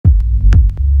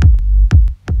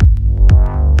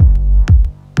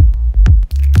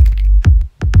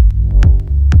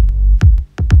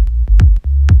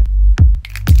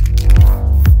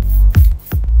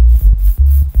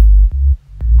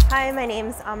my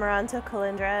name's Amaranta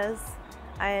Colindres.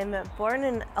 I'm born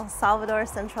in El Salvador,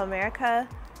 Central America.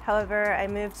 However, I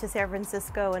moved to San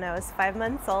Francisco when I was 5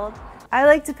 months old. I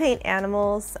like to paint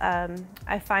animals.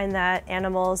 I find that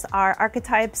animals are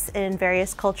archetypes in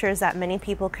various cultures that many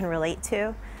people can relate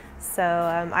to. So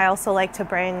I also like to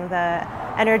bring the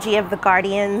energy of the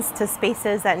guardians to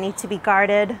spaces that need to be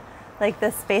guarded. Like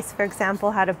this space, for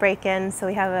example, had a break-in, so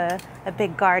we have a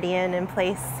big guardian in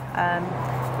place.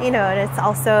 And it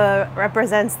also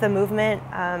represents the movement.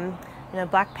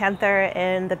 Black Panther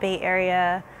in the Bay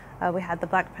Area. We had the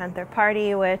Black Panther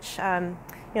Party, which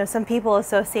some people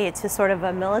associate to sort of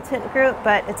a militant group,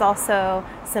 but it's also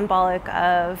symbolic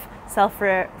of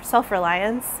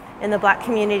self-reliance in the Black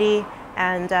community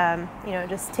and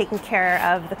just taking care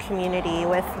of the community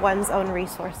with one's own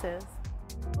resources.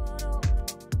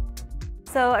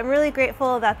 So I'm really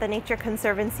grateful that the Nature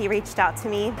Conservancy reached out to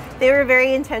me. They were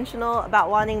very intentional about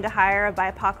wanting to hire a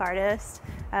BIPOC artist,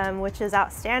 which is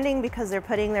outstanding because they're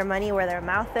putting their money where their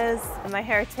mouth is. My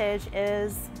heritage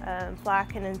is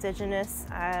Black and Indigenous.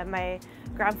 My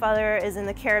grandfather is in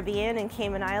the Caribbean and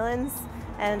Cayman Islands,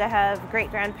 and I have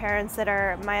great-grandparents that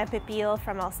are Maya Pipil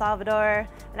from El Salvador,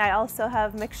 and I also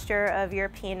have mixture of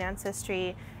European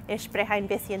ancestry. Ich spreche ein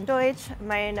bisschen Deutsch.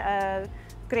 Mein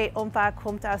Great-Opa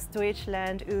kommt aus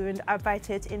Deutschland und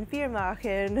arbeitet in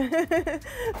Biermarken.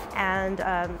 And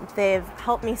they've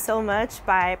helped me so much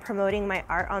by promoting my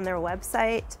art on their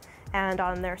website and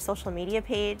on their social media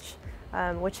page,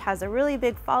 which has a really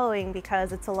big following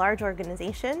because it's a large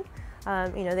organization.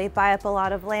 They buy up a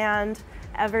lot of land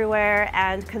everywhere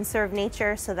and conserve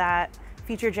nature so that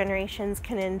future generations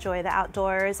can enjoy the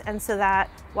outdoors and so that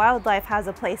wildlife has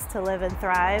a place to live and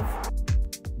thrive.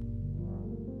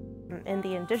 In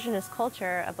the indigenous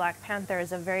culture, a Black Panther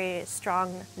is a very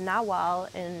strong Nawal,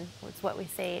 it's what we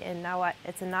say in Nahuatl.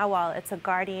 It's a Nawal, it's a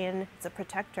guardian, it's a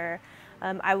protector.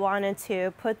 I wanted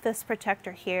to put this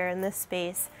protector here in this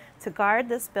space to guard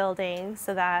this building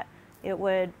so that it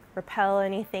would repel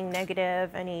anything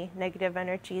negative, any negative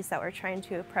energies that we're trying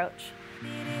to approach.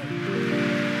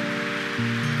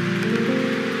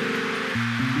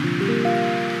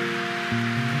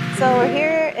 So we're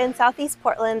here in Southeast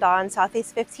Portland on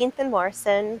Southeast 15th and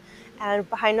Morrison and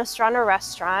behind Nostrana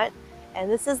Restaurant. And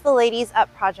this is the Ladies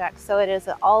Up project. So it is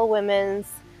an all-women's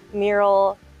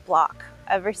mural block.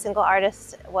 Every single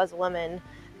artist was a woman.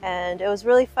 And it was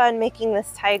really fun making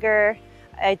this tiger.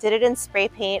 I did it in spray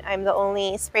paint. I'm the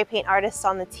only spray paint artist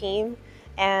on the team.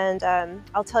 And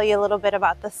I'll tell you a little bit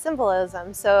about the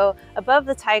symbolism. So above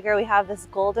the tiger, we have this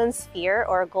golden sphere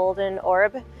or golden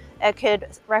orb. It could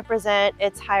represent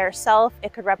its higher self.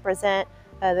 It could represent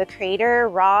the creator,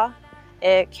 Ra.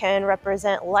 It can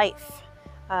represent life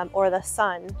or the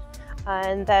sun.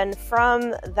 And then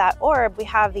from that orb, we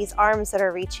have these arms that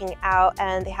are reaching out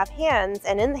and they have hands.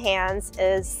 And in the hands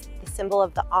is the symbol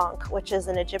of the Ankh, which is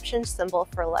an Egyptian symbol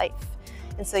for life.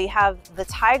 And so you have the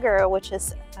tiger, which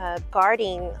is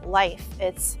guarding life.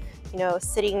 It's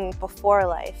sitting before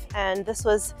life. And this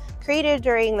was created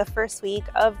during the first week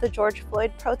of the George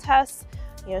Floyd protests.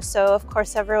 So of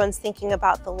course everyone's thinking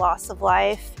about the loss of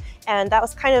life. And that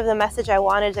was kind of the message I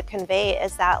wanted to convey,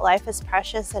 is that life is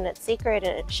precious and it's sacred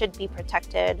and it should be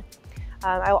protected.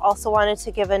 I also wanted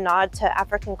to give a nod to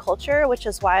African culture, which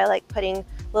is why I like putting a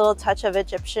little touch of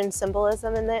Egyptian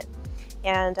symbolism in it.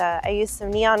 And I used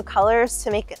some neon colors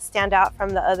to make it stand out from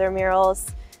the other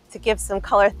murals, to give some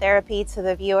color therapy to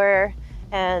the viewer,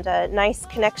 and a nice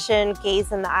connection,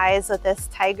 gaze in the eyes with this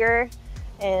tiger.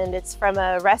 And it's from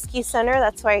a rescue center.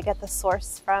 That's where I get the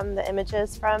source from, the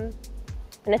images from.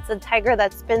 And it's a tiger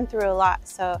that's been through a lot,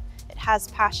 so it has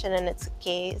passion in its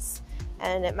gaze,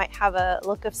 and it might have a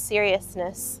look of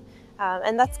seriousness.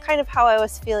 And that's kind of how I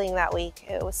was feeling that week.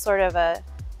 It was sort of a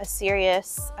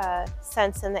serious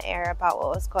sense in the air about what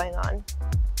was going on.